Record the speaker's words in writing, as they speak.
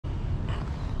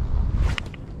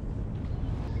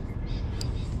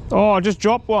Oh, I just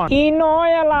dropped one.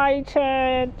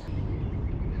 Annihilated.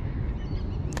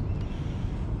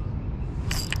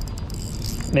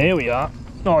 There we are.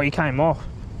 Oh, he came off.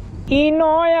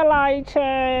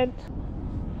 Annihilated.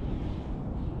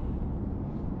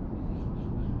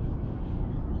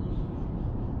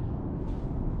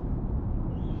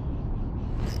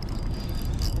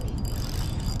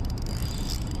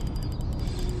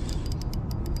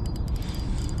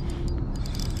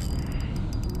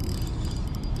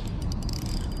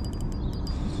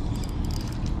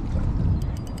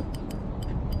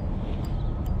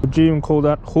 Would you even call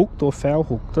that hooked or foul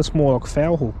hooked? That's more like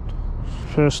foul hooked.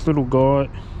 First little guy.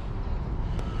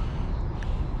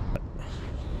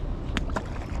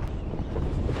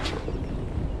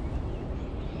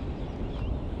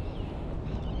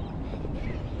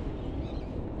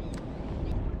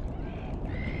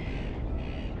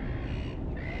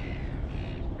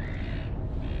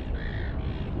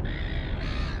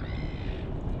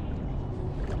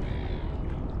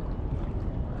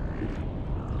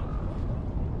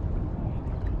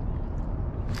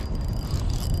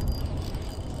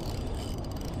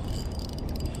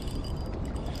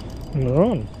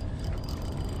 Run.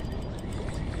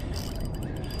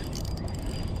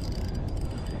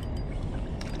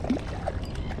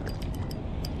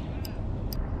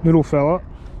 Little fella.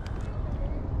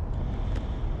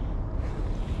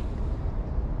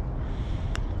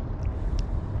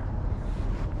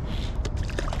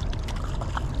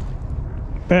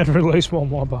 Bad release on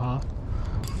my behalf.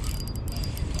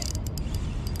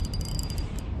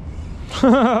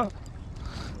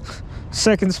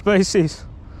 Second species.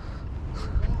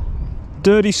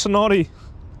 Dirty snotty.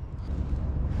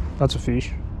 That's a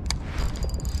fish.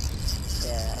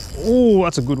 Yeah. Oh,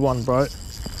 that's a good one, bro.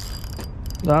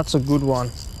 That's a good one.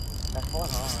 That's quite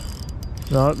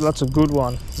hard. No, that's a good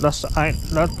one. That's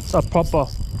a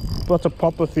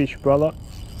proper fish, brother.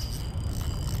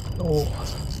 Oh,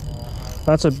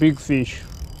 that's a big fish.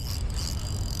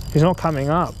 He's not coming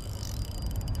up.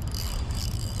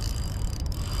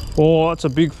 Oh, that's a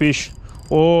big fish.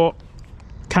 Oh,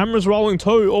 camera's rolling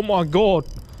too. Oh my god.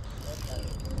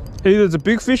 Either it's a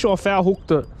big fish or I foul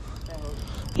hooked it.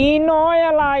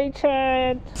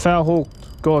 Annihilated. Foul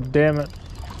hooked. God damn it.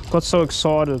 Got so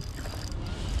excited.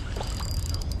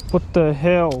 What the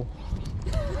hell?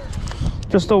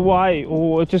 Just away.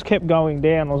 Oh, it just kept going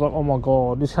down. I was like, oh my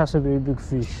god, this has to be a big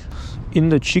fish. In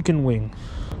the chicken wing.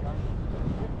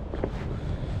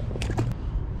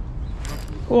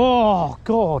 Oh,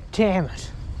 god damn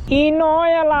it.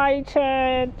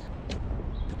 Annihilated.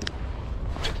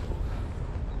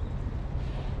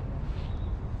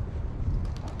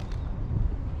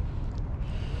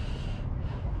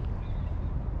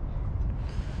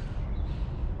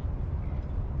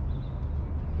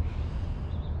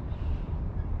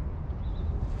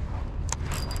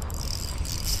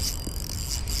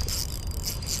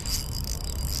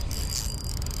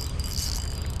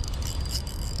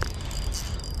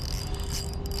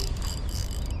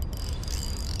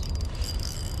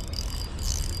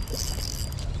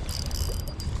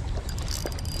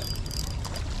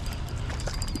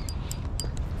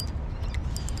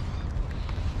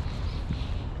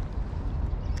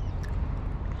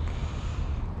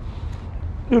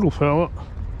 Little fella.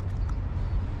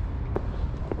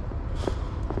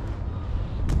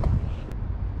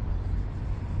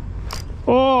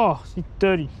 Oh, he's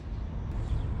dirty.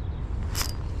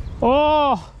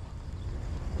 Oh!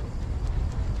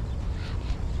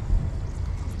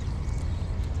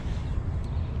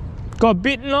 Got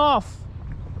bitten off.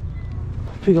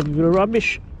 Pick up a bit of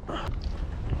rubbish.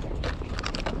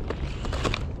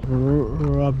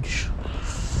 Rubbish.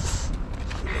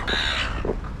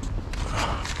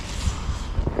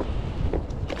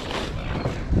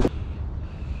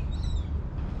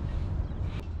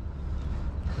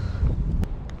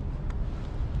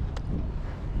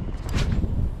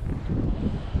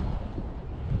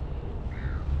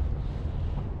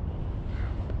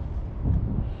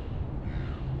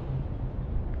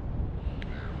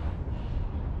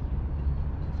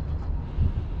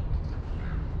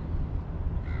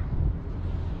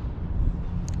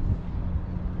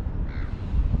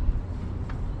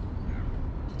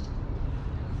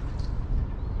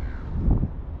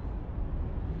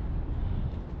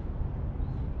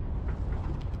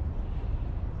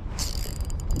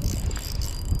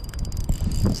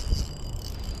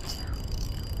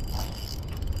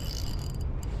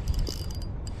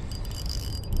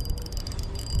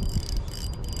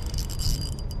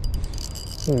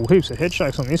 Oh, heaps of head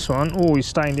shakes on this one. Oh, he's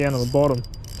staying down to the bottom.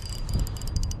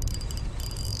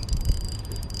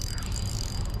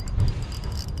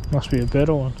 Must be a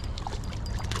better one.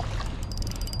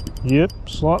 Yep,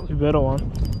 slightly better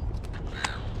one.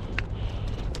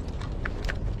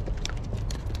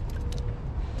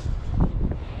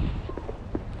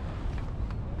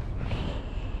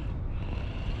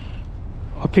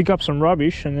 I pick up some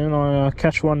rubbish and then I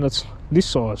catch one that's this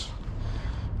size.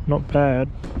 Not bad.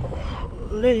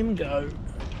 Let him go.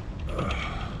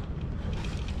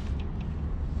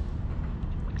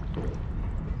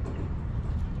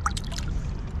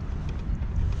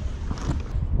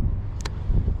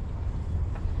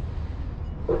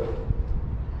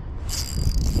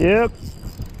 Yep.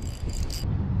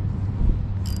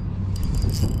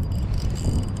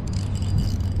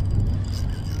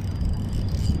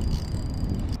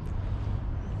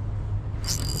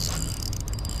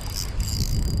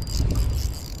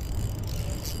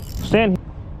 Stand.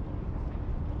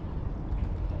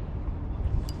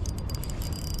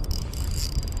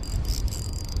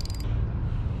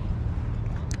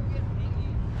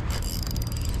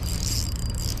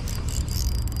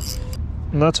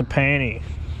 That's a panty.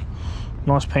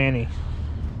 Nice panty.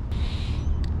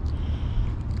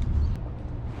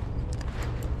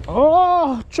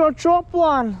 Oh, drop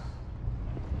one.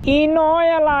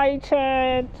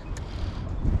 Annihilated.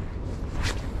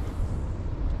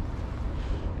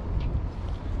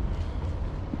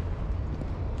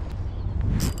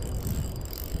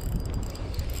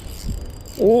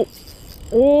 Oh,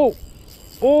 oh,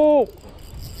 oh,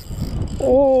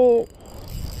 oh.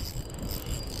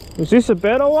 Is this a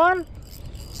better one?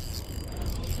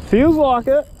 Feels like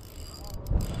it.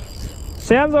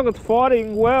 Sounds like it's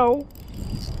fighting well.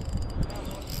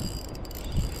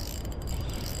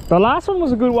 The last one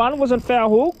was a good one, wasn't foul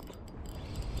hooked.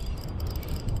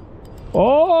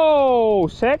 Oh,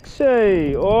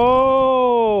 sexy.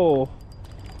 Oh.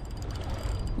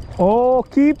 Oh,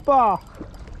 keeper.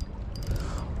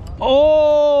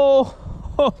 Oh.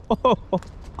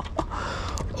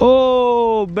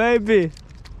 Oh, baby.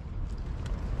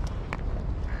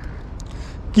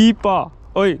 Keeper.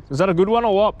 Oi, is that a good one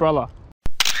or what, brother?